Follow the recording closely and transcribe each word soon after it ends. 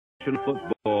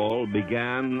Football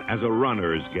began as a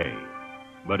runner's game,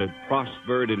 but it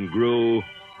prospered and grew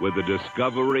with the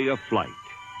discovery of flight.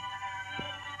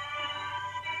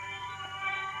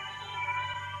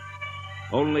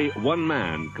 Only one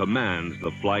man commands the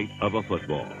flight of a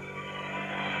football.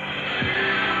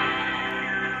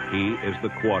 He is the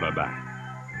quarterback.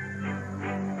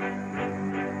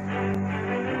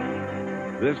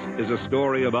 This is a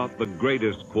story about the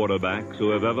greatest quarterbacks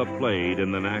who have ever played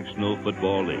in the National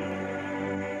Football League.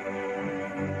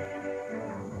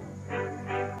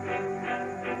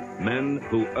 Men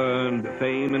who earned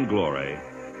fame and glory,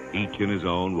 each in his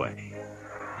own way.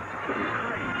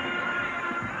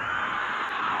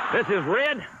 This is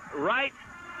red, right,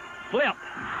 flip.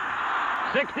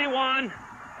 61,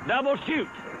 double shoot.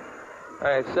 All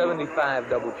right, 75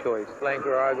 double choice.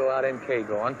 Flanker, Argo out, MK,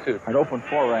 go on 2. I'd open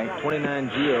 4 rank, 29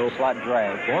 GO, slot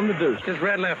drag. On the deuce. Just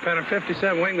red left, Fenner,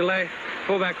 57, wing delay,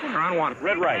 fullback corner on 1.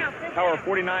 Red right, power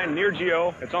 49, near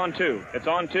GO, it's on 2. It's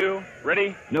on 2,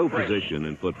 ready? No break. position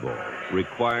in football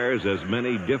requires as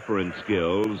many different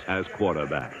skills as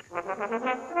quarterback.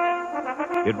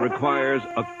 It requires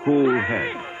a cool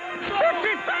head 55!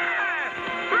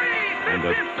 3, and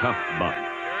a tough butt.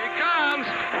 Here he comes!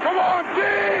 Come on,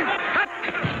 team!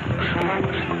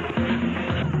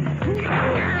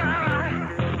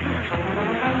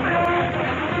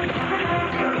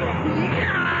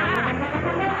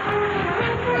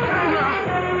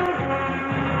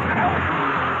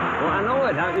 Well, I know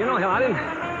it. You know,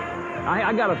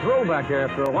 I got a throw back there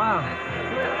after a while.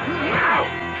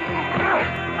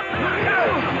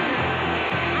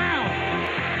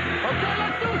 Okay,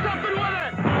 let's do something with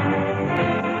it!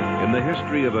 In the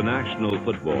history of the National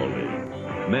Football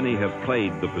League, many have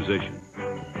played the position,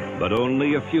 but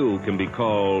only a few can be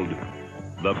called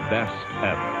the best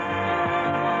ever.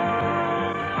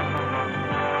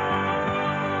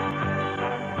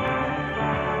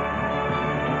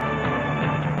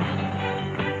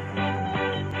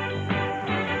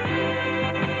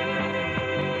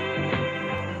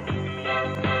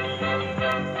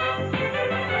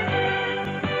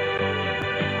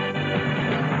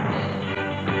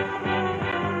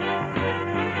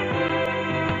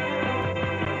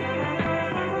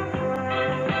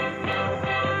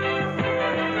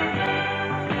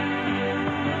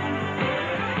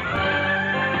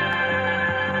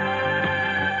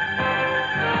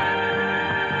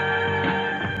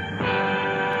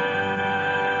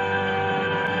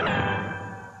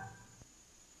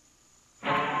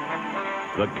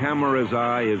 The camera's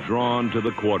eye is drawn to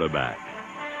the quarterback.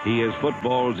 He is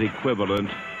football's equivalent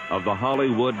of the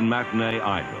Hollywood matinee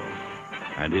idol,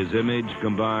 and his image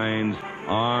combines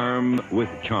arm with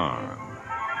charm.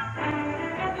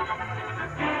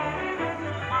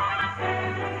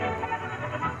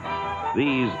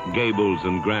 These gables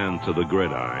and grants of the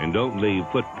gridiron don't leave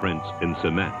footprints in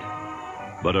cement,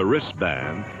 but a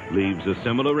wristband leaves a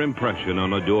similar impression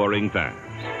on adoring fans.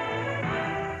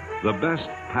 The best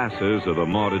passers of the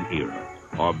modern era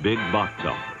are big box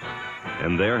office,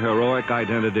 and their heroic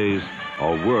identities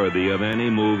are worthy of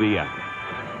any movie epic.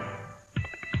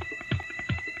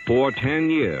 For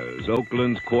 10 years,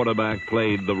 Oakland's quarterback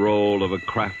played the role of a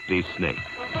crafty snake.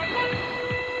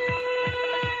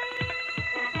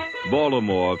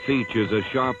 Baltimore features a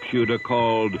sharpshooter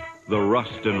called the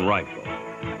Ruston Rifle.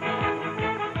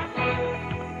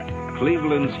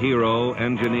 Cleveland's hero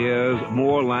engineers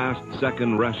more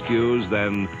last-second rescues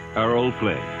than Errol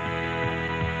Flynn.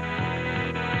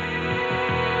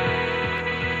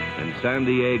 And San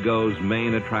Diego's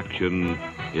main attraction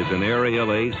is an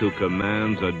aerial ace who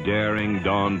commands a daring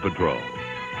dawn patrol.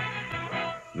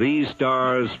 These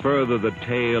stars further the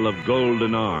tale of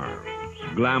golden arms,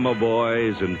 glamour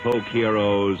boys, and folk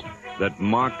heroes that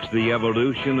marks the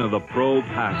evolution of the pro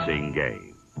passing game.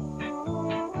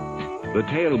 The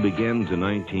tale begins in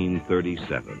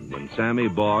 1937 when Sammy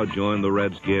Baugh joined the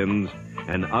Redskins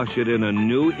and ushered in a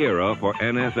new era for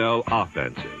NFL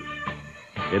offenses.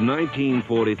 In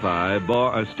 1945,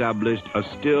 Baugh established a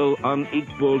still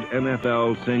unequaled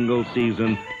NFL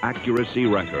single-season accuracy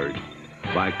record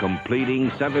by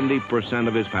completing 70%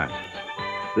 of his passes.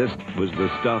 This was the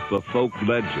stuff of folk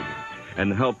legend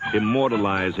and helped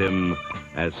immortalize him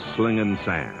as Slingin'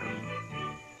 Sam.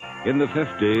 In the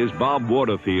 50s, Bob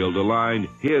Waterfield aligned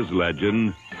his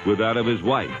legend with that of his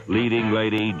wife, leading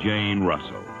lady Jane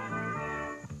Russell.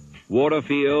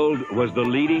 Waterfield was the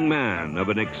leading man of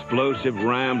an explosive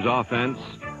Rams offense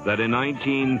that in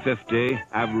 1950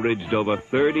 averaged over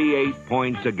 38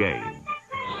 points a game,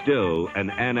 still an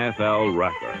NFL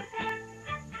record.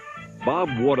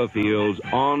 Bob Waterfield's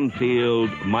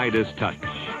on-field Midas touch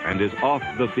and his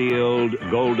off-the-field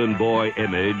golden boy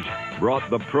image brought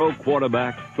the pro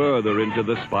quarterback further into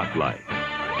the spotlight.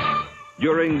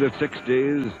 During the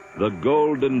 60s, the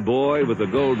golden boy with the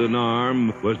golden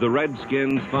arm was the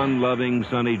Redskins' fun-loving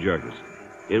Sonny Jurgensen.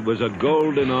 It was a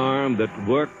golden arm that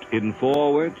worked in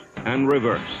forward and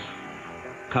reverse.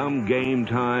 Come game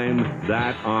time,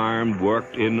 that arm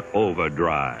worked in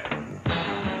overdrive.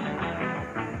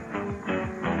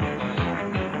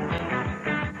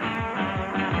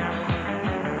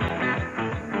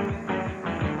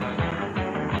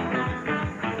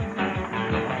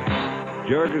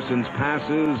 Jurgensen's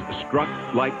passes struck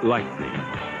like lightning,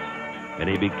 and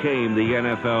he became the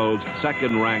NFL's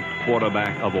second-ranked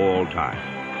quarterback of all time.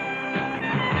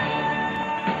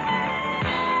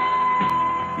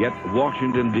 Yet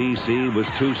Washington, D.C. was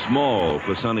too small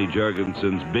for Sonny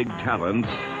Jurgensen's big talent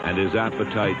and his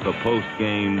appetite for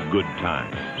post-game good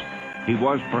times. He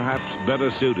was perhaps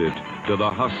better suited to the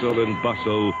hustle and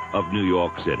bustle of New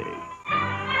York City.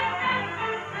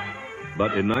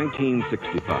 But in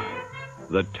 1965,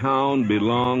 the town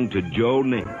belonged to Joe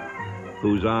Namath,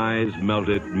 whose eyes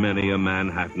melted many a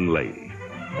Manhattan lady.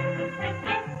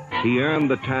 He earned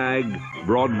the tag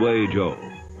Broadway Joe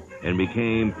and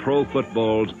became pro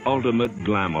football's ultimate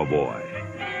glamour boy.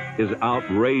 His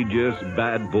outrageous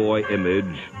bad boy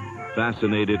image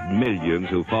fascinated millions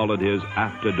who followed his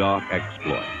after-dark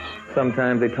exploits.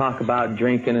 Sometimes they talk about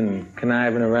drinking and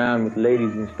conniving around with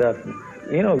ladies and stuff.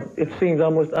 You know, it seems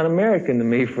almost un-American to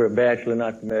me for a bachelor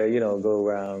not to, go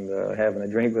around having a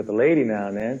drink with a lady now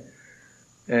and then.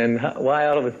 And why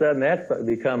all of a sudden that's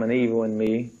become an evil in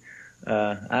me,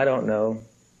 I don't know.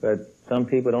 But some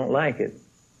people don't like it.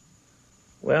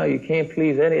 Well, you can't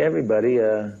please everybody.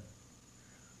 I'm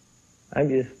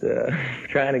just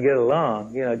trying to get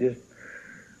along, just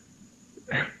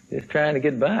trying to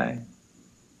get by.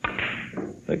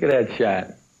 Look at that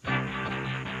shot.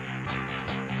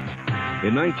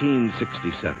 In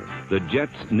 1967, the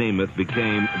Jets' Namath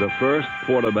became the first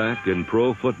quarterback in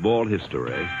pro football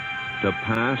history to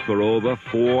pass for over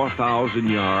 4,000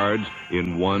 yards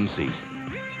in one season.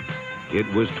 It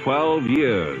was 12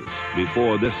 years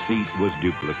before this feat was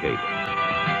duplicated.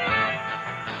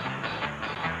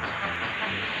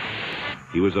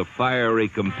 He was a fiery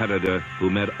competitor who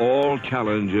met all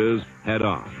challenges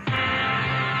head-on.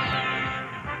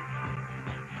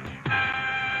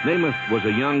 Namath was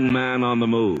a young man on the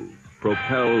move,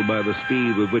 propelled by the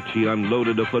speed with which he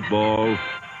unloaded a football,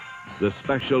 the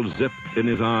special zip in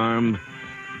his arm,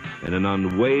 and an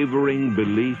unwavering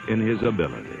belief in his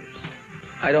abilities.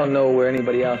 I don't know where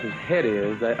anybody else's head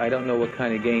is. I don't know what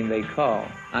kind of game they call.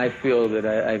 I feel that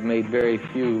I've made very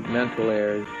few mental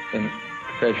errors in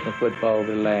professional football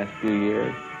over the last few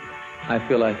years. I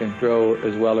feel I can throw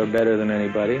as well or better than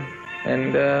anybody.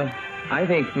 And I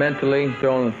think mentally,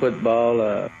 throwing the football,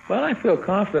 well, I feel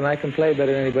confident I can play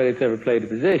better than anybody that's ever played the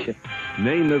position.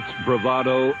 Namath's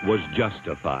bravado was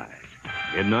justified.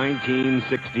 In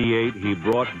 1968, he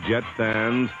brought Jet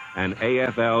fans an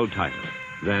AFL title,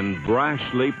 then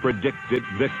brashly predicted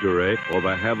victory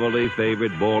over heavily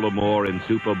favored Baltimore in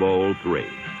Super Bowl III.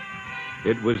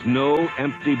 It was no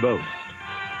empty boast.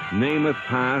 Namath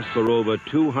passed for over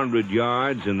 200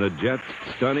 yards in the Jets'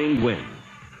 stunning win,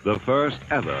 the first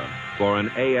ever for an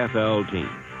AFL team.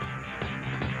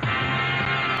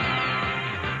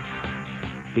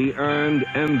 He earned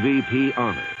MVP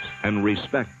honors and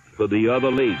respect for the other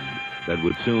leagues that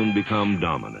would soon become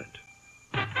dominant.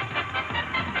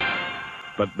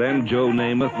 But then Joe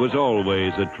Namath was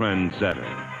always a trendsetter,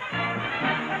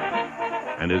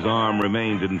 and his arm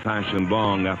remained in fashion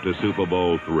long after Super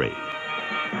Bowl III.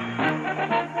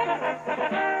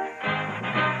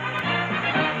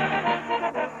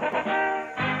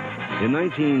 In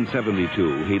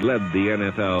 1972, he led the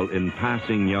NFL in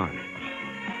passing yardage.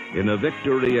 In a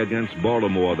victory against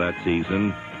Baltimore that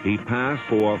season, he passed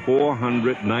for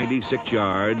 496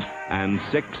 yards and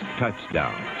 6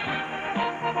 touchdowns.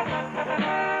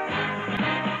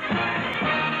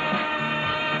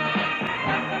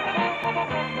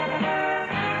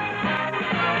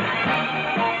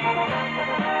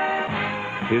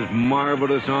 His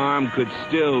marvelous arm could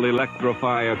still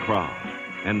electrify a crowd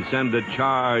and send a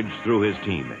charge through his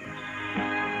teammates.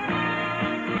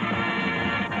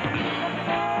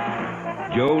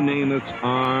 Joe Namath's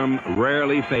arm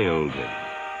rarely failed him,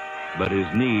 but his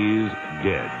knees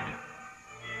did.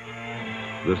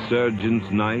 The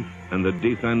surgeon's knife and the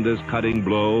defender's cutting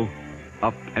blow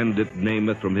upended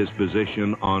Namath from his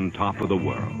position on top of the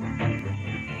world.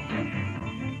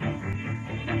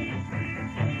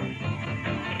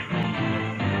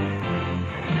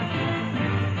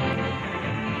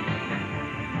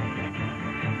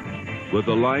 With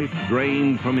the life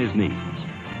drained from his knees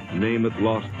Namath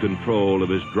lost control of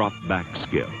his drop-back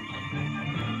skills.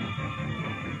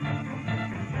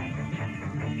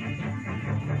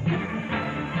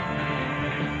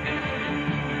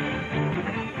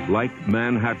 Like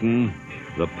Manhattan,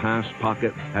 the pass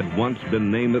pocket had once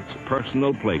been Namath's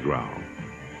personal playground.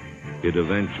 It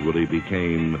eventually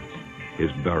became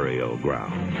his burial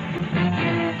ground.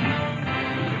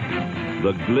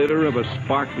 The glitter of a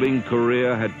sparkling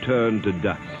career had turned to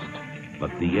dust,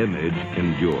 but the image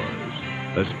endures,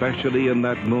 especially in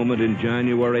that moment in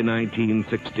January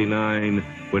 1969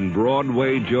 when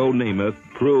Broadway Joe Namath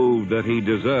proved that he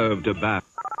deserved to bask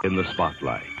in the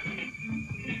spotlight.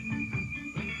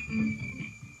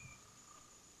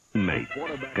 Mate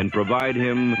can provide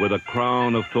him with a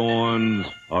crown of thorns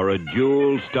or a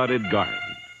jewel-studded garden.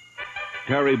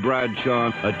 Terry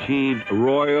Bradshaw achieved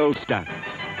royal status,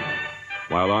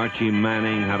 while Archie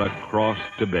Manning had a cross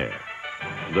to bear,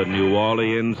 the New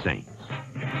Orleans Saints.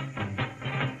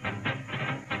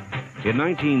 In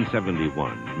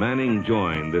 1971, Manning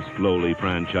joined this lowly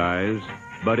franchise,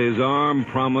 but his arm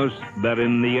promised that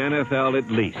in the NFL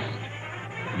at least,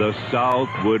 the South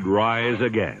would rise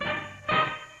again.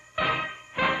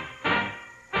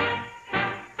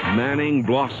 Manning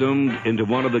blossomed into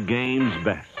one of the game's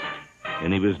best,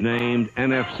 and he was named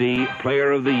NFC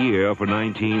Player of the Year for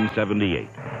 1978.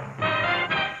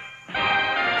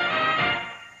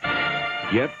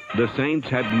 Yet, the Saints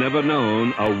had never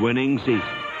known a winning season,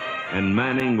 and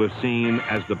Manning was seen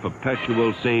as the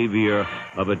perpetual savior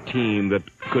of a team that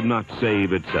could not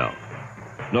save itself.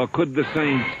 Nor could the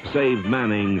Saints save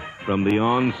Manning from the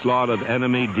onslaught of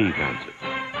enemy defenses.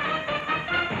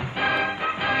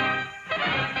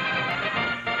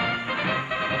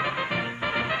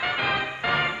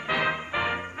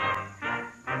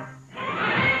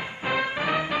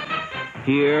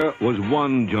 Here was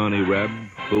one Johnny Reb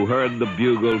who heard the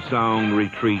bugle sound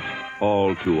retreat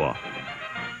all too often.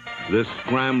 This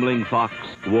scrambling fox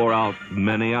wore out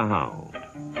many a hound.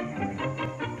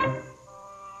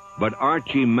 But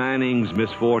Archie Manning's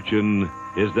misfortune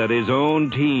is that his own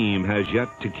team has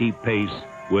yet to keep pace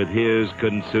with his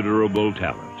considerable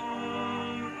talent.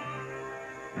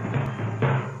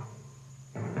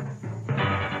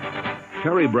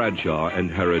 Terry Bradshaw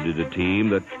inherited a team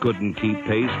that couldn't keep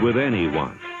pace with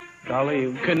anyone.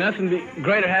 Golly, could nothing be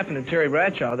greater happen to Terry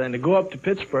Bradshaw than to go up to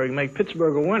Pittsburgh and make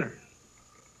Pittsburgh a winner.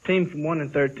 Team from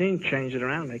 1-13, change it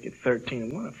around, make it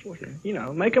 13-1, 14. You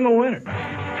know, make them a winner.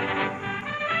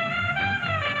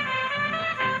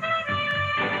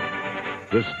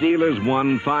 The Steelers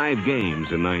won 5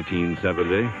 games in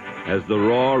 1970 as the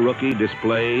raw rookie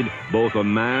displayed both a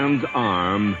man's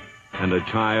arm and a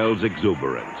child's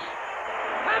exuberance.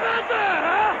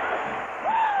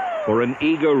 For an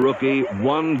eager rookie,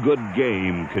 one good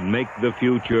game can make the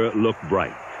future look bright.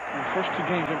 The first 2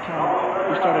 games, every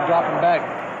time we started dropping back,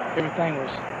 everything was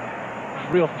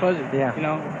real fuzzy, you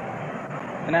know.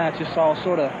 And now it's just all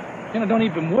sort of, you know, don't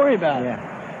even worry about it.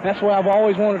 And that's where I've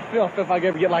always wanted to feel. If I could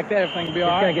ever get like that, everything would be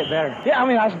all right. It's going to get better. Yeah, I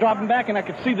mean, I was dropping back, and I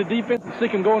could see the defense and see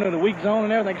them going into the weak zone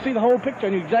and everything. I could see the whole picture. I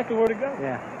knew exactly where to go.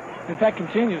 Yeah. If that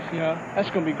continues, you know,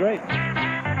 that's going to be great.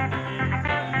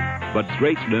 But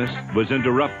greatness was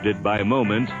interrupted by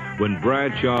moments when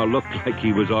Bradshaw looked like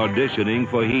he was auditioning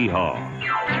for Hee-Haw.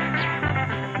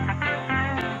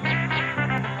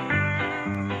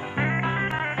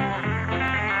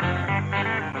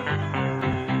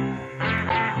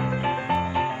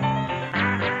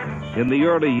 In the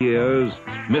early years,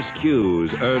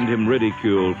 miscues earned him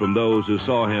ridicule from those who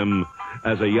saw him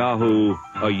as a yahoo,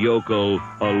 a yokel,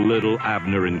 a little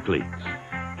Abner in cleats.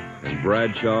 And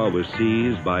Bradshaw was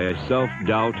seized by a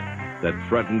self-doubt that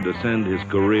threatened to send his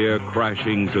career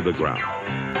crashing to the ground.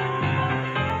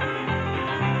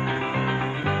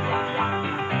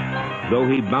 Though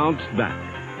he bounced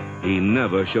back, he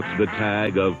never shook the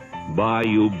tag of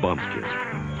Bayou Bumpkin.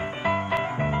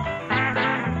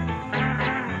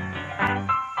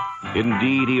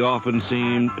 Indeed, he often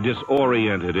seemed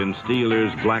disoriented in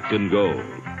Steelers' black and gold,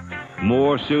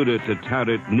 more suited to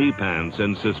tattered knee pants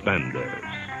and suspenders.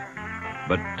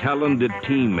 But talented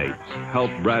teammates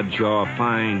helped Bradshaw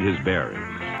find his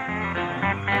bearings.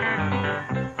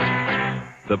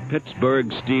 The Pittsburgh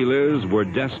Steelers were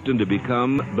destined to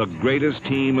become the greatest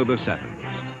team of the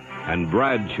 70s, and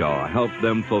Bradshaw helped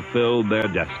them fulfill their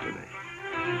destiny.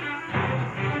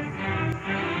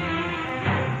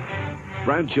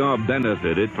 Bradshaw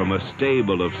benefited from a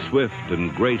stable of swift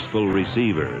and graceful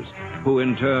receivers, who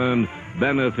in turn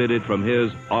benefited from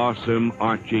his awesome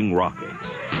arching rockets.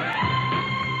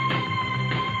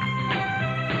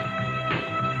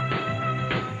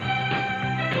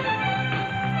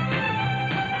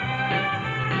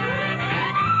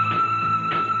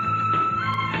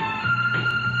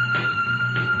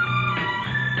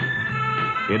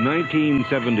 In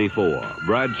 1974,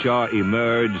 Bradshaw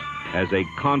emerged as a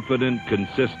confident,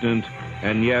 consistent,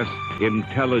 and yes,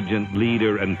 intelligent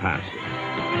leader and passer.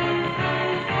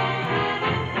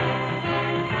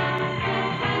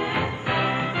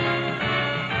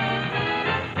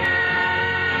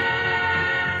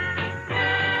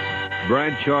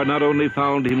 Bradshaw not only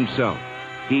found himself,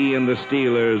 he and the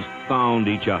Steelers found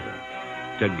each other.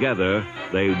 Together,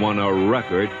 they won a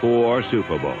record 4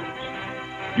 Super Bowls.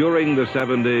 During the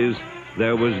 70s,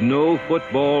 there was no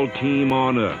football team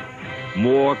on earth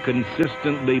more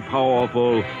consistently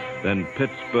powerful than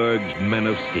Pittsburgh's Men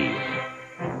of Steel.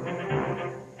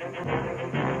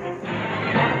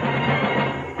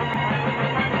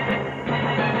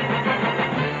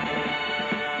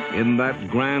 In that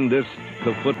grandest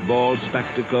of football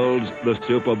spectacles, the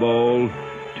Super Bowl,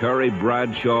 Terry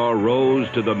Bradshaw rose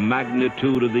to the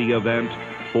magnitude of the event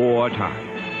 4 times.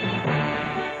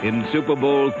 In Super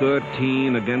Bowl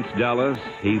 13 against Dallas,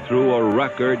 he threw a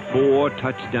record 4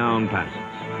 touchdown passes.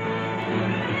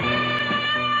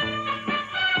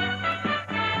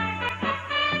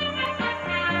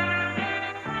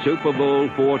 Super Bowl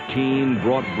 14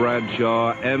 brought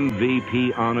Bradshaw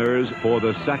MVP honors for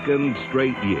the 2nd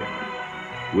straight year.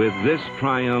 With this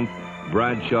triumph,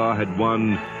 Bradshaw had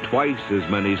won twice as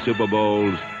many Super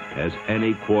Bowls as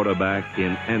any quarterback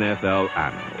in NFL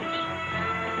annals.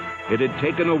 It had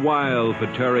taken a while for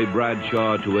Terry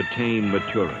Bradshaw to attain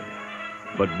maturity,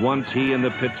 but once he and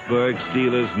the Pittsburgh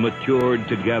Steelers matured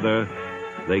together,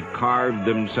 they carved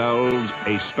themselves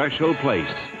a special place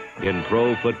in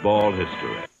pro football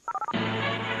history.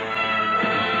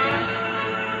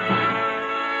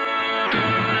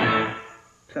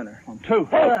 Center on 2.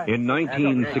 In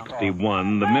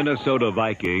 1961, the Minnesota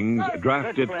Vikings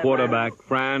drafted quarterback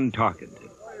Fran Tarkenton.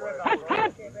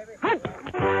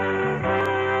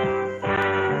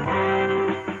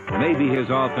 Maybe his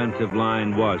offensive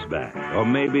line was bad, or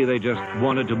maybe they just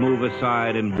wanted to move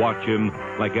aside and watch him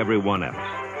like everyone else.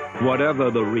 Whatever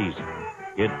the reason,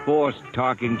 it forced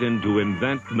Tarkenton to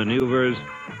invent maneuvers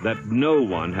that no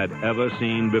one had ever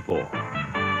seen before.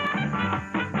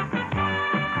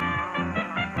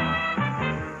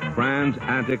 Fran's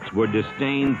antics were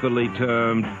disdainfully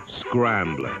termed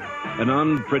scrambling, an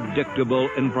unpredictable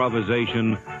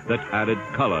improvisation that added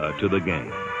color to the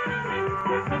game.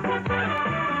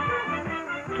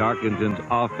 Tarkenton's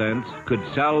offense could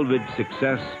salvage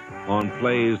success on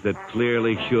plays that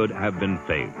clearly should have been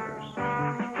failures.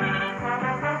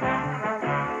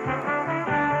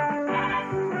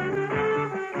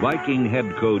 Viking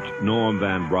head coach Norm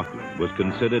Van Brocklin was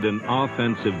considered an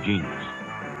offensive genius.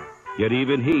 Yet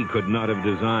even he could not have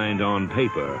designed on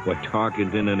paper what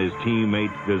Tarkenton and his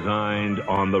teammates designed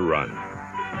on the run.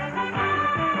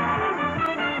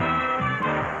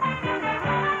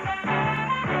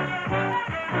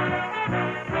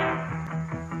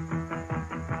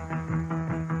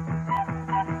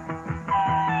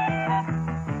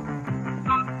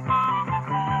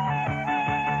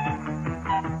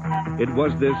 It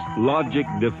was this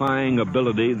logic-defying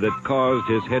ability that caused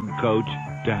his head coach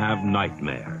to have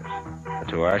nightmares.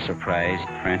 To our surprise,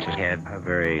 Francis had a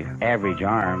very average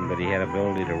arm, but he had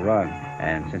ability to run.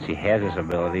 And since he has this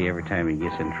ability, every time he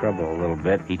gets in trouble a little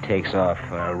bit, he takes off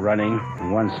running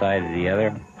from one side to the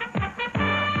other.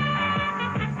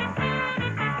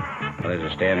 Well,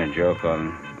 there's a standard joke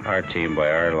on our team by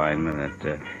our linemen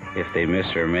that if they miss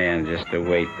their man, just to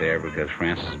wait there because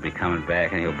Francis will be coming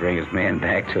back and he'll bring his man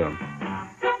back to him.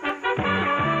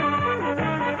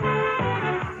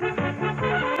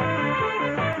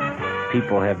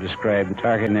 People have described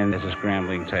Tarkenton as a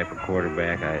scrambling type of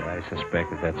quarterback. I suspect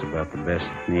that that's about the best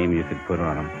name you could put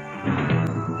on him.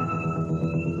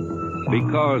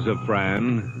 Because of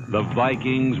Fran, the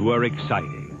Vikings were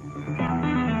exciting,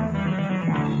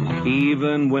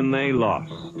 even when they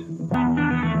lost.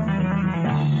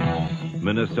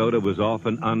 Minnesota was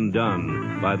often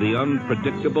undone by the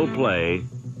unpredictable play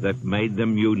that made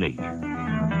them unique.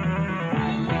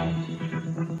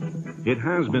 It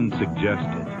has been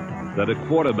suggested that a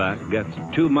quarterback gets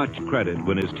too much credit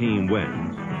when his team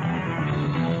wins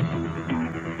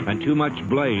and too much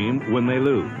blame when they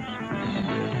lose.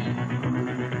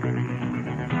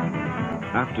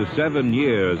 After 7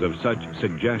 years of such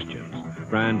suggestions,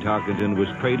 Fran Tarkenton was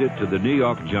traded to the New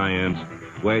York Giants,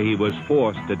 where he was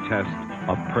forced to test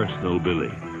a personal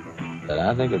belief. And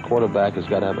I think a quarterback has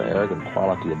got to have an arrogant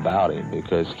quality about him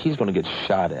because he's going to get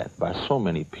shot at by so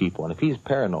many people. And if he's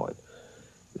paranoid,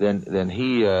 then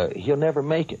he'll never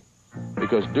make it.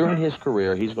 Because during his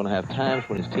career, he's going to have times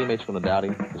when his teammates are going to doubt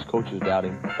him, his coaches doubt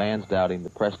him, fans doubt him, the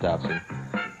press doubts him.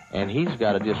 And he's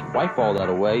got to just wipe all that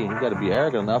away, and he's got to be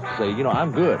arrogant enough to say, you know,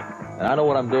 I'm good. And I know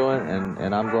what I'm doing,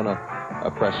 and I'm going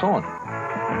to press on.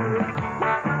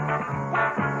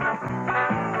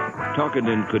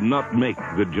 Tarkenton could not make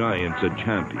the Giants a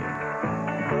champion,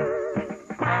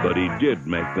 but he did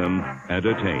make them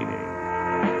entertaining.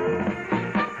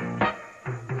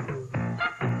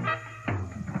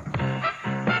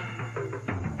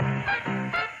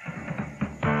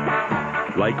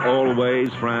 Like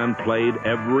always, Fran played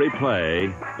every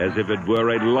play as if it were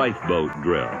a lifeboat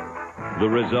drill. The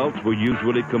results were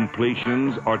usually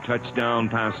completions or touchdown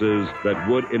passes that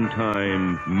would in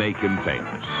time make him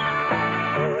famous.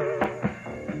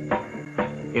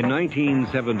 In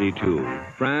 1972,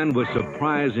 Fran was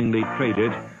surprisingly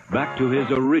traded back to his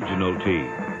original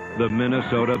team, the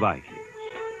Minnesota Vikings.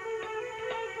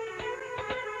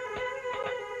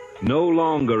 No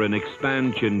longer an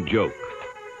expansion joke.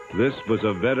 This was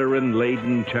a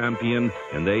veteran-laden champion,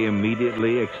 and they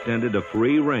immediately extended a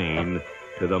free rein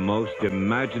to the most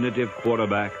imaginative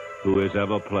quarterback who has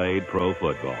ever played pro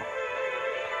football.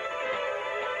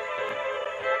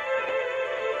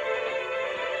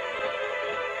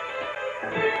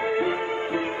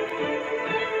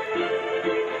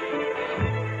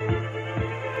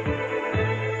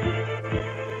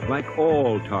 Like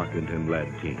all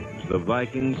Tarkenton-led teams, the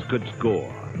Vikings could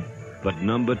score, but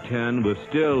number 10 was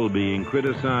still being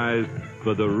criticized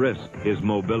for the risk his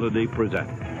mobility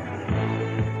presented.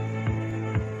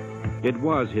 It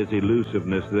was his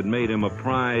elusiveness that made him a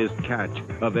prized catch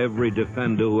of every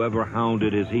defender who ever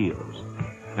hounded his heels,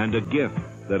 and a gift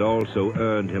that also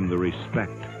earned him the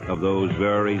respect of those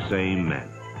very same men.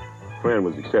 Fran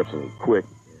was exceptionally quick.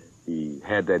 He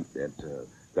had that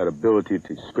ability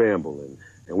to scramble,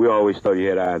 and we always thought he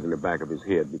had eyes in the back of his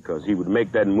head, because he would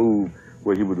make that move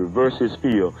where he would reverse his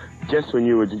field just when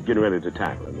you were just getting ready to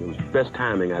tackle him. It was the best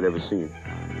timing I'd ever seen.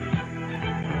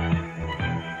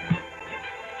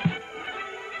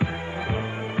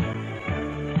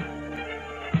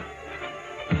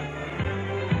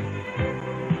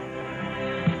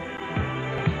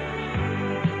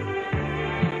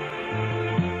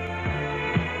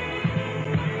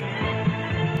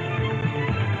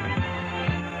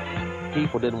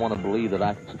 People didn't want to believe that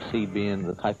I could succeed being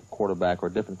the type of quarterback or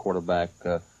different quarterback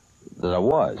that I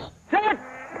was. Set!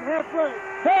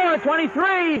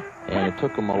 4-23! And it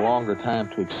took them a longer time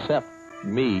to accept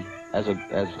me as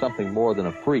something more than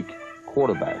a freak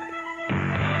quarterback.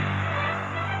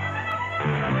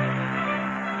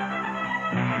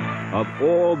 Of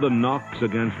all the knocks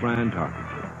against Fran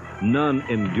Tarkenton, none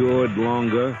endured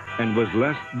longer and was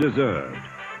less deserved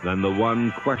than the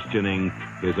one questioning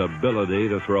his ability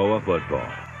to throw a football.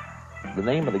 The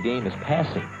name of the game is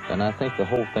passing, and I think the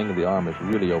whole thing of the arm is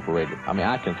really overrated. I mean,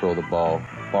 I can throw the ball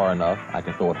far enough, I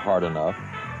can throw it hard enough,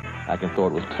 I can throw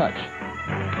it with touch.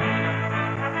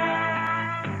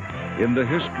 In the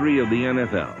history of the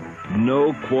NFL,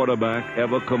 no quarterback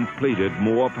ever completed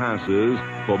more passes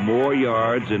for more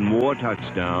yards and more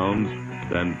touchdowns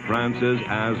than Francis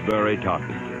Asbury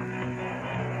Tarkenton.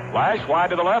 Flash wide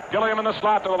to the left, Gilliam in the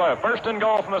slot to the left. First and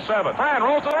goal from the 7. Fran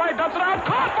rolls to the right, dumps it out,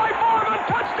 caught by Foreman,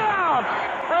 touchdown!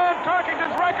 Fran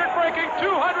Tarkenton's record-breaking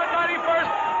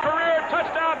 291st career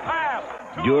touchdown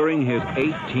pass. During his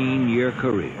 18-year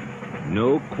career,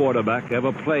 no quarterback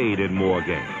ever played in more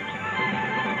games.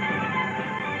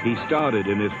 He started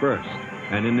in his first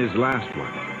and in his last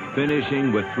one,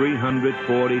 finishing with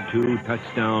 342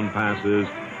 touchdown passes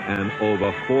and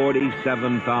over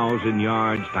 47,000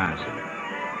 yards passing.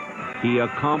 He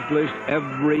accomplished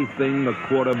everything a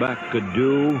quarterback could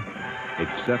do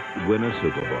except win a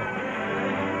Super Bowl.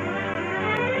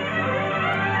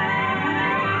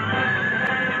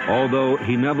 Although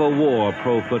he never wore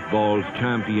pro football's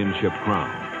championship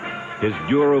crown, his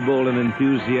durable and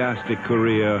enthusiastic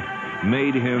career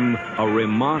made him a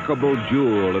remarkable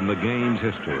jewel in the game's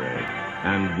history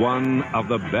and one of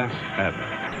the best ever.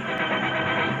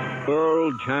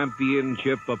 World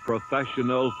Championship of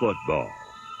Professional Football.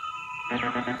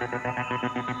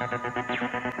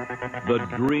 The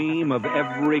dream of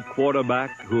every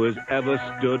quarterback who has ever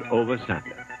stood over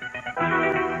center.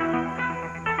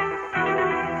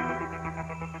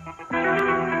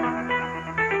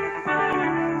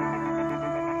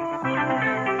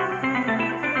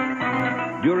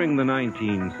 During the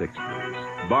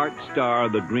 1960s, Bart Starr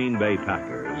of the Green Bay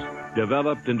Packers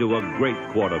developed into a great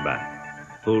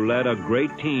quarterback who led a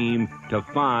great team to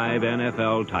 5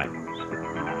 NFL titles.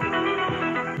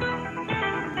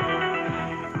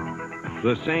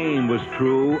 The same was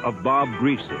true of Bob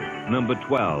Greasy, number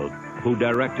 12, who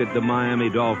directed the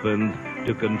Miami Dolphins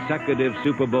to consecutive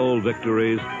Super Bowl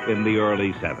victories in the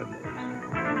early 70s.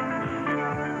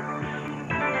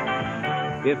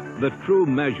 If the true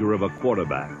measure of a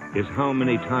quarterback is how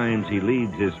many times he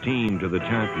leads his team to the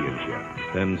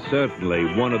championship, then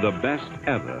certainly one of the best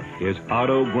ever is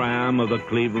Otto Graham of the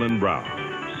Cleveland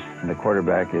Browns. The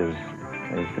quarterback is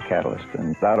the catalyst,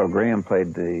 and Otto Graham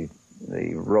played the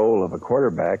role of a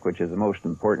quarterback, which is the most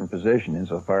important position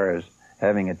insofar as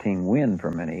having a team win for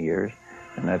many years,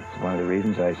 and that's one of the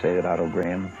reasons I say that Otto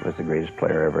Graham was the greatest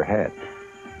player I ever had.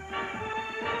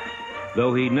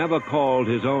 Though he never called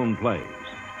his own plays,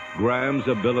 Graham's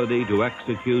ability to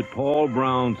execute Paul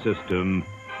Brown's system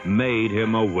made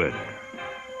him a winner.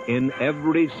 In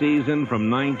every season from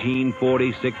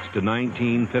 1946 to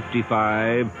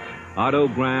 1955, Otto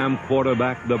Graham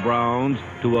quarterbacked the Browns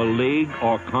to a league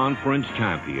or conference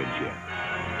championship.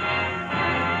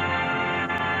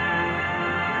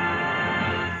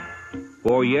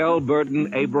 For Yale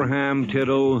Burton Abraham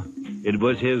Tittle, it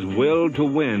was his will to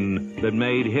win that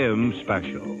made him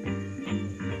special.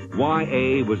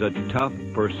 Y.A. was a tough,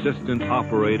 persistent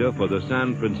operator for the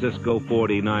San Francisco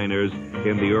 49ers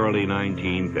in the early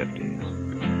 1950s.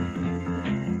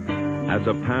 As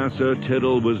a passer,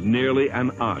 Tittle was nearly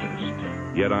an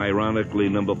artist, yet ironically,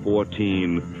 number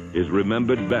 14 is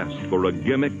remembered best for a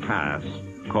gimmick pass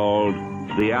called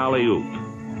the alley-oop.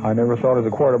 I never thought as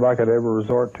a quarterback I'd ever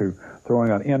resort to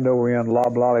throwing an end-over-end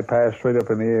lob-lolly pass straight up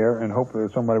in the air and hope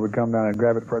that somebody would come down and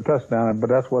grab it for a touchdown, but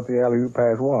that's what the alley-oop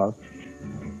pass was.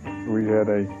 We had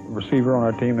a receiver on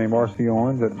our team named R.C.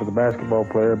 Owens that was a basketball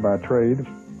player by trade.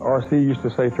 R.C. used to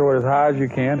say, throw it as high as you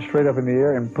can, straight up in the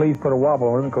air, and please put a wobble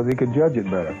on it because he could judge it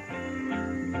better.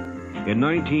 In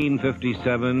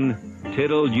 1957,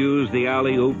 Tittle used the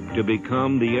alley-oop to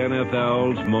become the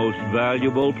NFL's most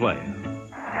valuable player.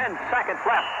 10 seconds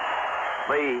left.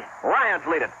 The Lions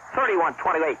lead it,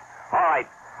 31-28. All right,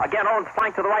 again, Owens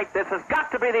flanked to the right. This has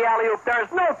got to be the alley-oop. There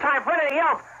is no time for anything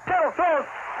else. Tittle throws.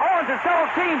 Owens is double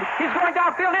teamed. He's going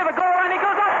downfield near the goal line. He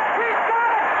goes up. He's got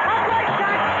it! A great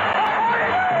catch!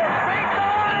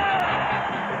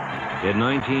 In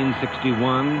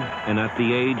 1961, and at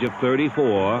the age of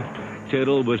 34,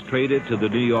 Tittle was traded to the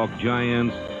New York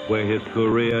Giants, where his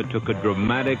career took a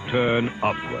dramatic turn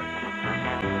upward.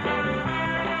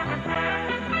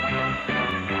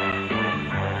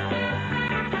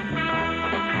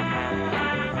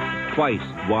 Twice,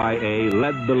 Y.A.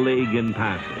 led the league in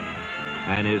passing,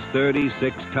 and his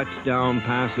 36 touchdown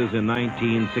passes in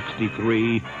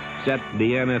 1963 set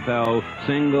the NFL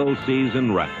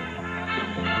single-season record.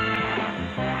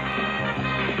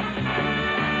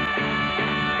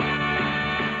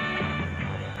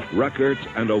 Records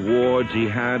and awards he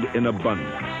had in abundance.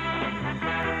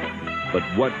 But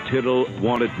what Tittle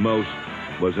wanted most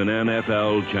was an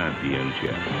NFL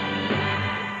championship.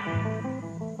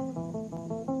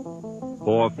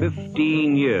 For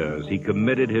 15 years, he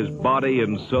committed his body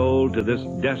and soul to this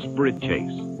desperate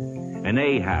chase, an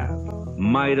Ahab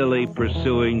mightily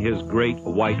pursuing his great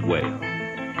white whale.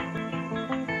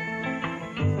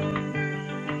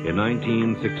 In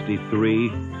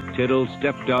 1963, Tittle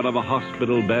stepped out of a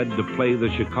hospital bed to play the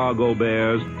Chicago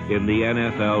Bears in the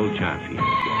NFL championship.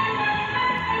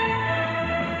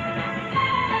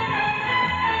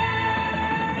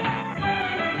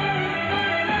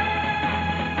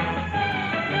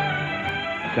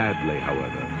 Sadly,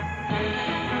 however,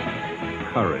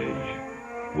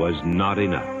 courage was not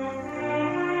enough.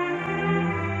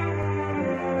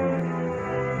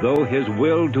 Though his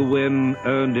will to win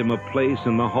earned him a place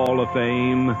in the Hall of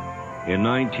Fame, in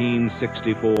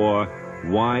 1964,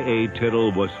 Y.A.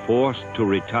 Tittle was forced to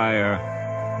retire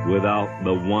without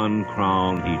the one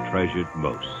crown he treasured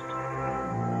most.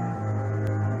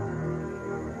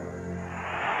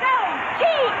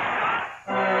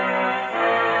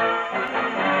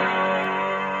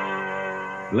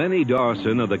 Lenny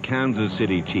Dawson of the Kansas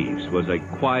City Chiefs was a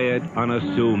quiet,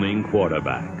 unassuming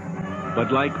quarterback.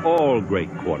 But like all great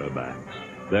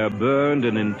quarterbacks, there burned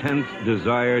an intense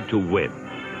desire to win.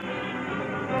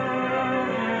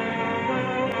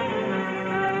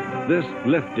 This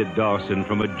lifted Dawson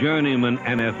from a journeyman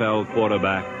NFL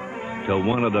quarterback to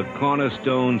one of the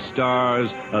cornerstone stars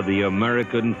of the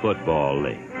American Football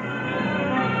League.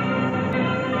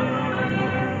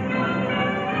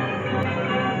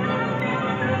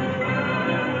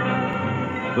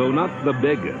 Though not the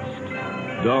biggest,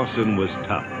 Dawson was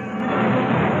tough.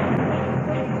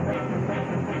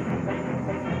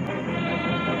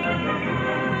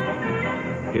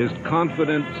 His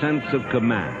confident sense of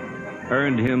command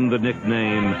earned him the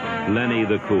nickname Lenny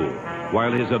the Cool,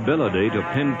 while his ability to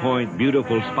pinpoint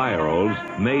beautiful spirals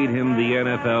made him the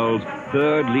NFL's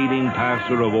third leading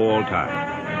passer of all time.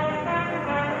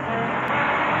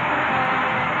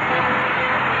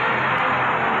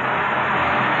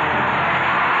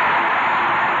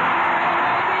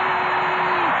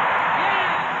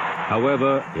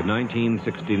 However, in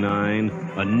 1969,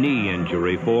 a knee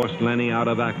injury forced Lenny out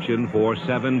of action for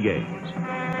 7 games.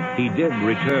 He did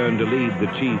return to lead the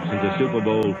Chiefs into Super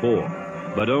Bowl IV,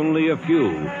 but only a few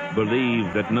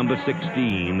believed that number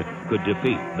 16 could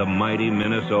defeat the mighty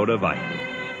Minnesota Vikings.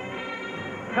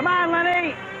 Come on,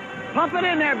 Lenny. Pump it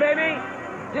in there, baby.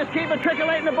 Just keep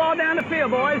matriculating the ball down the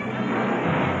field, boys.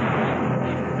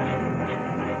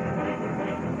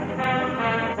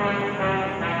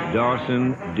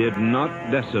 Dawson did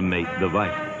not decimate the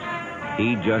Vikings.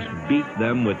 He just beat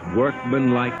them with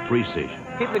workmanlike precision.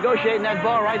 Keep negotiating that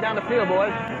ball right down the field,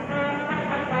 boys.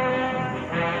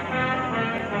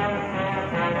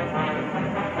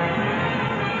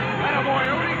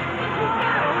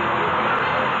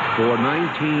 For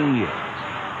 19 years,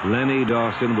 Lenny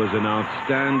Dawson was an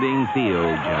outstanding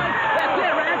field champion. That's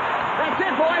it, Rance. That's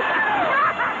it, boys.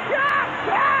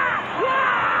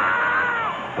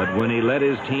 But when he led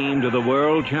his team to the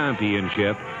World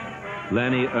Championship,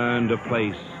 Lenny earned a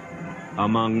place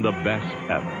among the best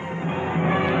ever.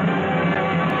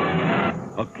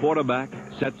 A quarterback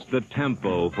sets the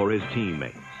tempo for his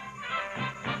teammates.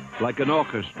 Like an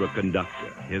orchestra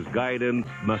conductor, his guidance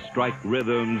must strike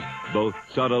rhythms both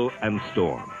subtle and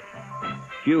stormy.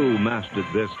 Few mastered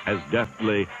this as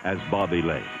deftly as Bobby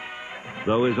Lane.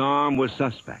 Though his arm was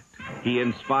suspect, he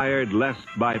inspired less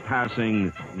by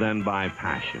passing than by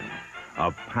passion.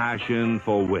 A passion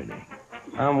for winning.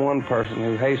 I'm one person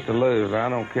who hates to lose. I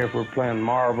don't care if we're playing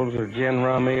marbles or gin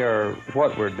rummy or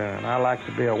what we're doing. I like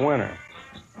to be a winner.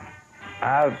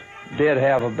 I did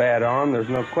have a bad arm, there's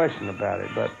no question about it,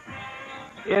 but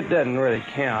it doesn't really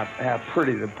count how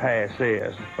pretty the pass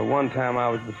is. But one time I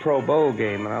was at the Pro Bowl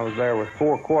game, and I was there with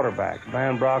 4 quarterbacks,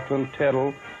 Van Brocklin,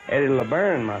 Tittle, Eddie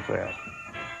LeBaron, and myself.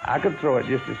 I could throw it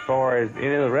just as far as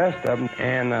any of the rest of them,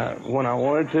 and when I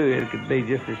wanted to, it could be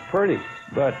just as pretty.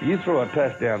 But you throw a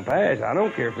touchdown pass, I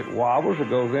don't care if it wobbles or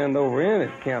goes end over end,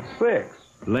 it counts 6.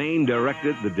 Lane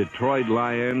directed the Detroit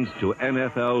Lions to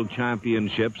NFL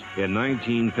championships in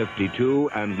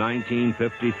 1952 and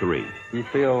 1953. You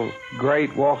feel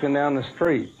great walking down the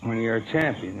street when you're a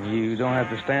champion. You don't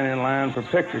have to stand in line for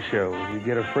picture shows. You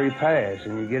get a free pass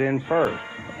and you get in first.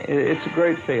 It's a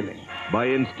great feeling. By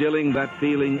instilling that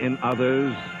feeling in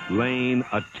others, Lane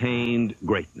attained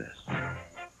greatness.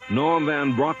 Norm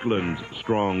Van Brocklin's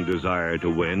strong desire to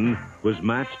win was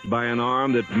matched by an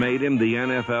arm that made him the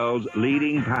NFL's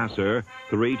leading passer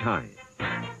 3 times.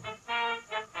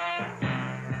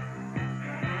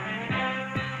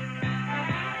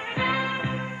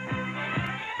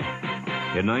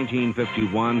 In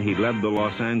 1951, he led the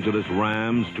Los Angeles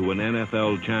Rams to an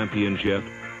NFL championship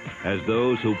as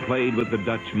those who played with the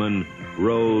Dutchman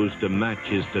rose to match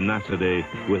his tenacity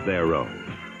with their own.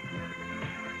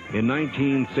 In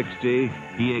 1960,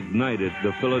 he ignited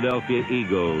the Philadelphia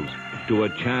Eagles to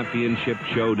a championship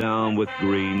showdown with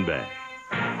Green Bay.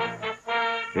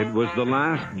 It was the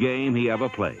last game he ever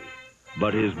played,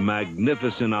 but his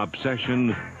magnificent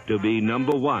obsession to be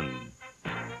number 1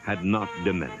 had not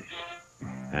diminished.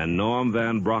 And Norm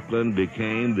Van Brocklin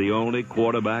became the only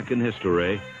quarterback in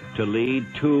history to lead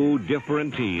 2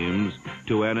 different teams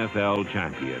to NFL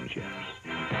championships.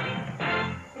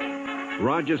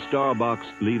 Roger Staubach's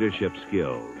leadership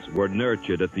skills were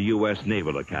nurtured at the U.S.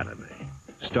 Naval Academy.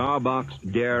 Staubach's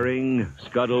daring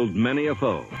scuttled many a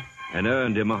foe and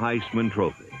earned him a Heisman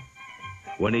Trophy.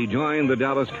 When he joined the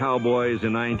Dallas Cowboys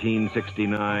in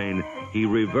 1969, he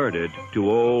reverted to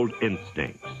old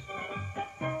instincts.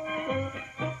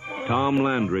 Tom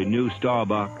Landry knew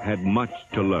Staubach had much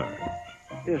to learn.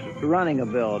 His running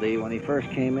ability when he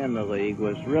first came in the league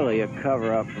was really a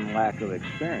cover-up from lack of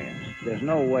experience. There's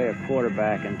no way a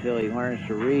quarterback, until he learns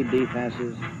to read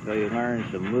defenses, until he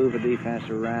learns to move a defense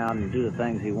around and do the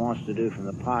things he wants to do from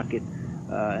the pocket,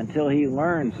 until he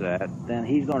learns that, then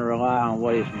he's going to rely on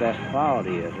what his best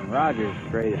quality is. And Rodgers'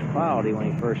 greatest quality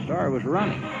when he first started was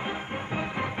running.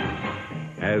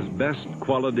 As best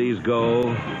qualities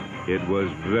go, it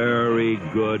was very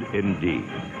good indeed.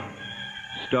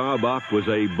 Staubach was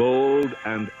a bold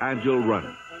and agile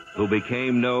runner who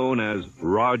became known as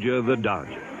Roger the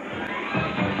Dodger.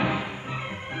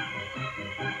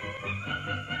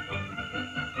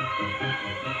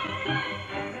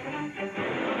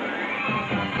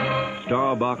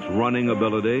 Staubach's running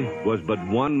ability was but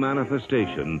one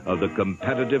manifestation of the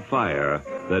competitive fire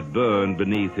that burned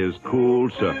beneath his cool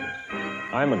surface.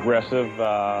 I'm aggressive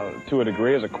to a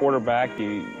degree. As a quarterback,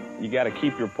 you got to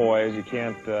keep your poise. You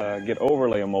can't get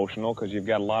overly emotional because you've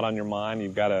got a lot on your mind.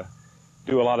 You've got to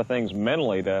do a lot of things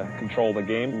mentally to control the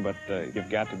game, but you've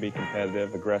got to be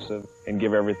competitive, aggressive, and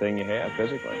give everything you have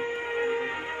physically.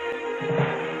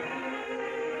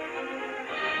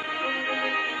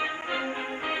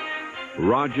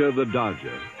 Roger the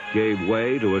Dodger gave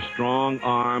way to a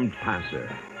strong-armed passer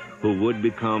who would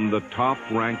become the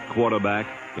top-ranked quarterback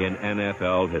in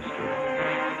NFL history.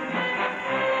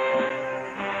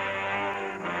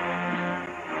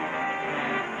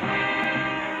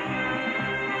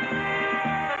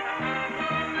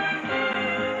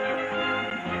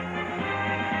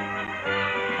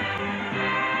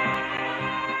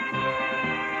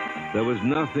 There was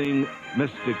nothing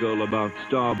mystical about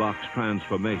Staubach's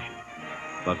transformation,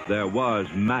 but there was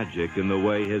magic in the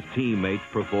way his teammates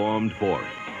performed for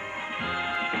him.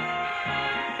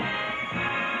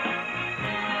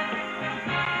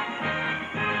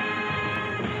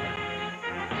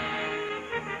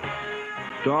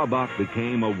 Staubach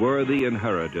became a worthy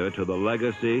inheritor to the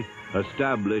legacy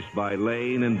established by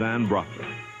Lane and Van Brocklin.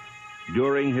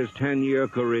 During his 10-year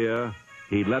career,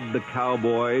 he led the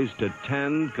Cowboys to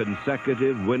 10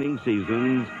 consecutive winning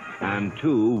seasons and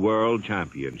 2 world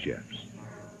championships.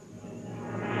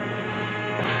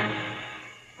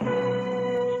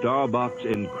 Staubach's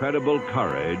incredible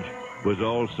courage was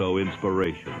also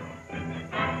inspirational.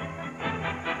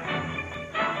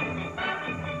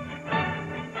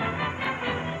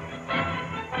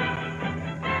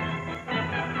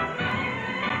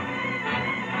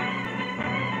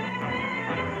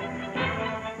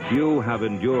 Few have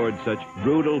endured such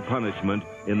brutal punishment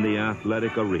in the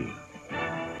athletic arena.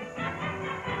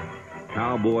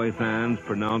 Cowboy fans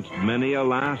pronounced many a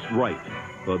last rite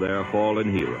for their fallen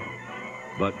hero,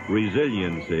 but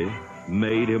resiliency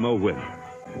made him a winner.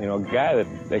 You know, a guy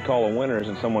that they call a winner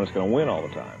isn't someone that's going to win all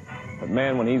the time. But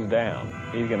man, when he's down,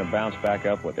 he's going to bounce back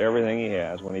up with everything he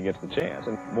has when he gets the chance.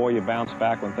 And boy, you bounce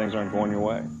back when things aren't going your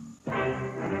way.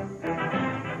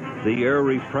 The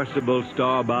irrepressible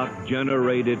Staubach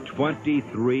generated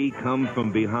 23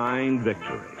 come-from-behind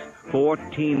victories,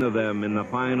 14 of them in the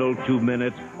final 2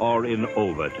 minutes or in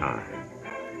overtime.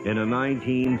 In a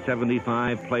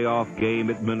 1975 playoff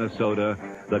game at Minnesota,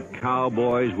 the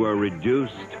Cowboys were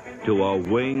reduced to a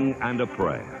wing and a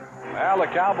prayer. Well, the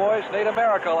Cowboys need a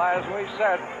miracle, as we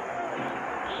said.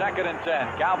 2nd and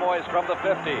 10, Cowboys from the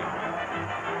 50.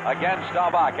 Again,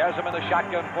 Staubach has him in the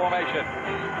shotgun formation.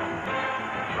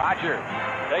 Roger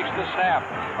takes the snap,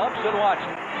 humps it once.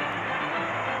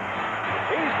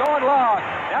 He's going long,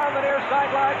 down the near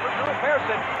sideline for Drew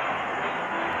Pearson.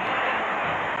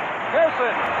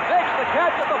 Pearson takes the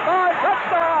catch at the 5,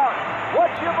 touchdown!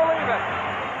 Would you believe it?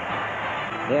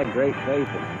 They had great faith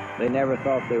in him. They never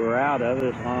thought they were out of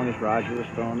it as long as Roger was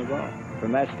throwing the ball.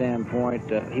 From that standpoint,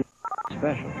 he was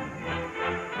special.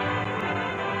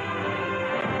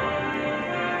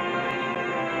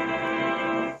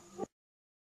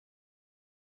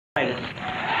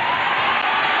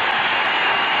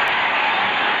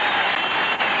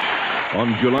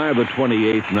 On July the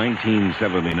 28th,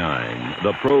 1979,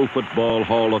 the Pro Football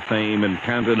Hall of Fame in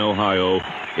Canton, Ohio,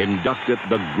 inducted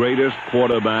the greatest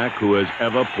quarterback who has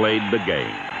ever played the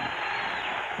game.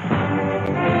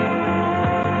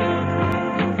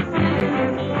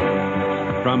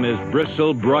 From his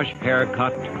bristle brush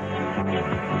haircut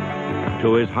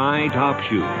to his high-top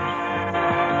shoes,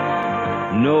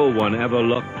 no one ever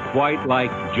looked quite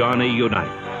like Johnny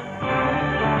Unitas.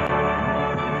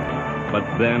 But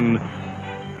then,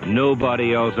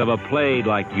 nobody else ever played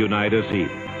like Unitas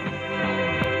either.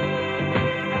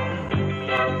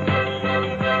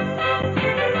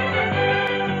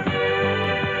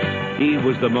 He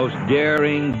was the most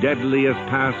daring, deadliest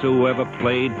passer who ever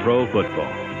played pro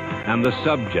football, and the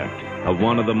subject of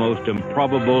one of the most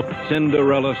improbable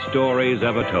Cinderella stories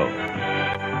ever told.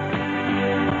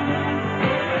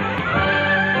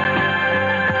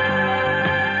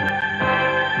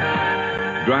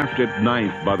 Drafted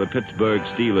 9th by the Pittsburgh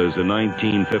Steelers in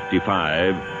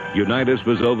 1955, Unitas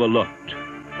was overlooked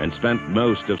and spent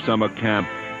most of summer camp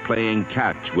playing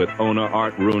catch with owner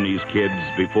Art Rooney's kids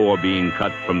before being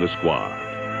cut from the squad.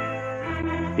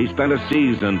 He spent a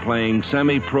season playing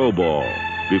semi-pro ball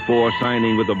before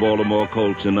signing with the Baltimore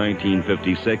Colts in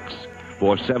 1956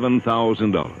 for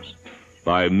 $7,000.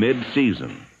 By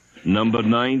mid-season, number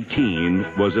 19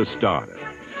 was a starter.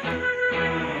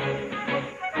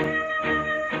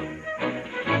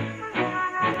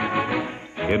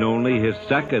 In only his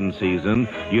second season,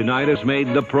 Unitas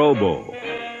made the Pro Bowl.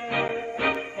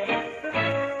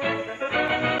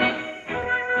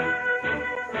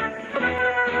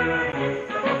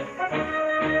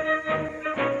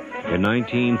 In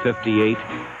 1958,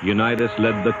 Unitas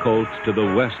led the Colts to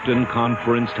the Western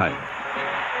Conference title.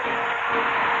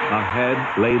 Ahead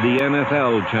lay the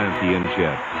NFL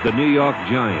championship, the New York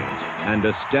Giants, and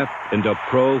a step into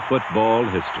pro football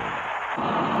history.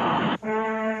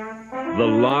 The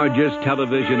largest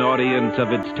television audience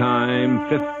of its time,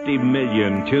 50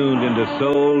 million tuned into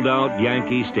sold-out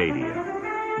Yankee Stadium.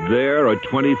 There, a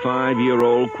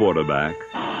 25-year-old quarterback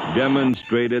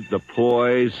demonstrated the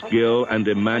poise, skill, and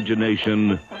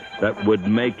imagination that would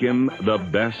make him the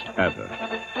best ever.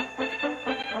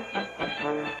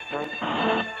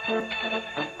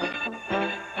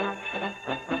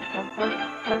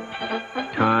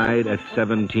 Tied at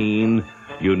 17,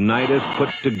 Unitas put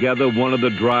together one of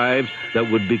the drives that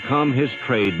would become his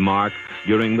trademark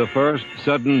during the first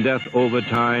sudden death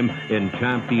overtime in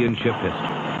championship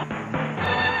history.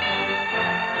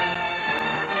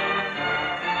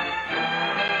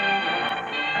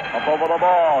 Up over the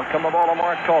ball, come the ball to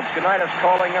Mark Colts. Unitas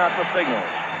calling out the signals.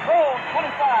 Oh,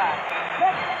 25.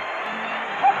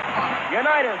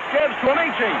 Unitas gives to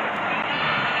Amici.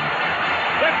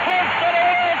 The Colts are the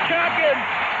world champions.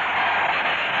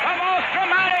 The most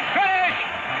dramatic finish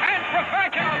in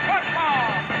professional football.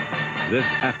 This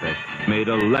epic made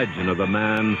a legend of the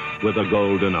man with a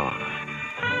golden arm.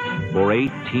 For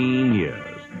 18 years,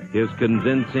 his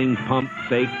convincing pump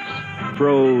fakes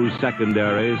froze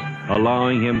secondaries,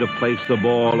 allowing him to place the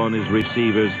ball on his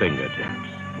receiver's fingertips.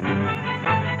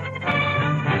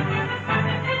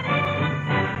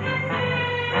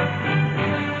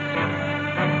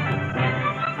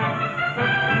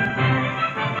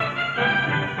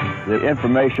 The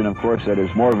information, of course, that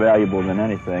is more valuable than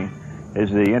anything is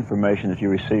the information that you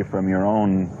receive from your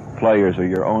own players or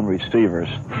your own receivers.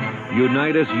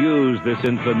 Unitas used this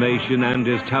information and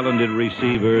his talented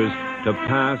receivers to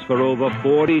pass for over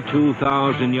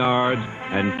 42,000 yards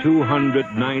and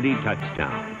 290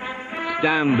 touchdowns,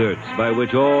 standards by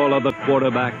which all other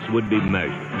quarterbacks would be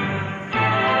measured.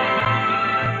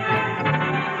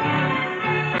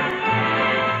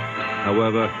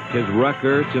 However, his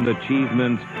records and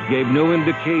achievements gave no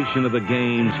indication of the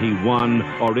games he won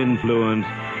or influenced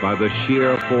by the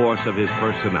sheer force of his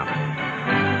personality.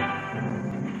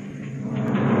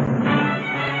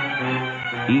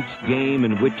 Each game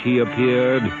in which he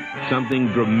appeared, something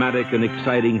dramatic and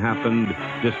exciting happened,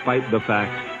 despite the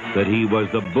fact that he was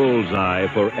the bullseye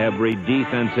for every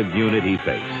defensive unit he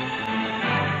faced.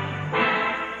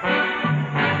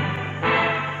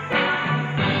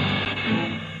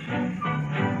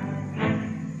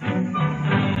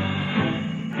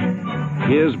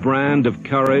 His brand of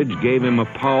courage gave him a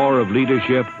power of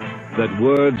leadership that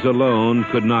words alone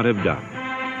could not have done.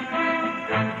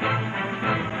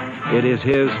 It is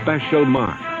his special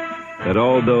mark that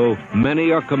although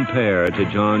many are compared to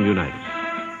John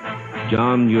Unitas,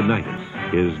 John Unitas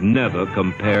is never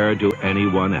compared to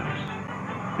anyone else.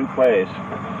 Two plays.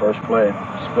 First play,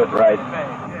 split right,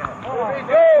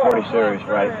 40 series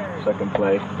right. Second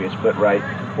play, be a split right,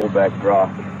 fullback draw.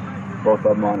 Both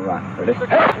of them on run. Ready?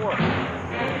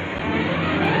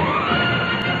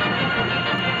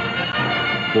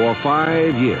 For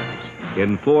 5 years,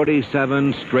 in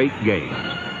 47 straight games,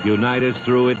 Unitas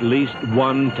threw at least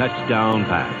one touchdown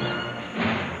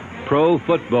pass. Pro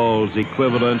football's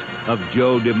equivalent of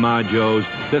Joe DiMaggio's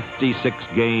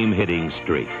 56-game hitting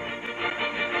streak.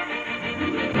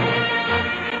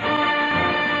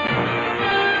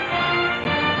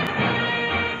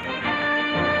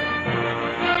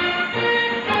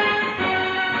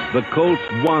 The Colts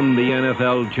won the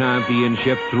NFL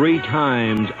championship 3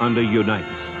 times under Unitas.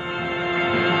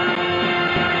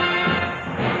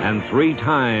 And 3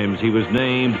 times he was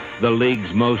named the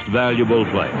league's most valuable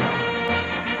player.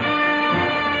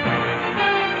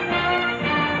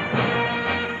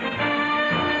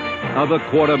 Other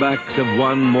quarterbacks have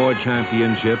won more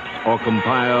championships or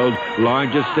compiled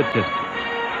larger statistics.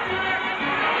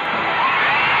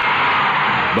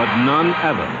 But none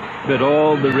ever fit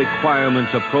all the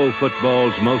requirements of pro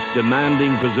football's most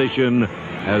demanding position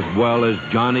as well as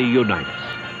Johnny Unitas,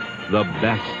 the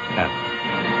best ever.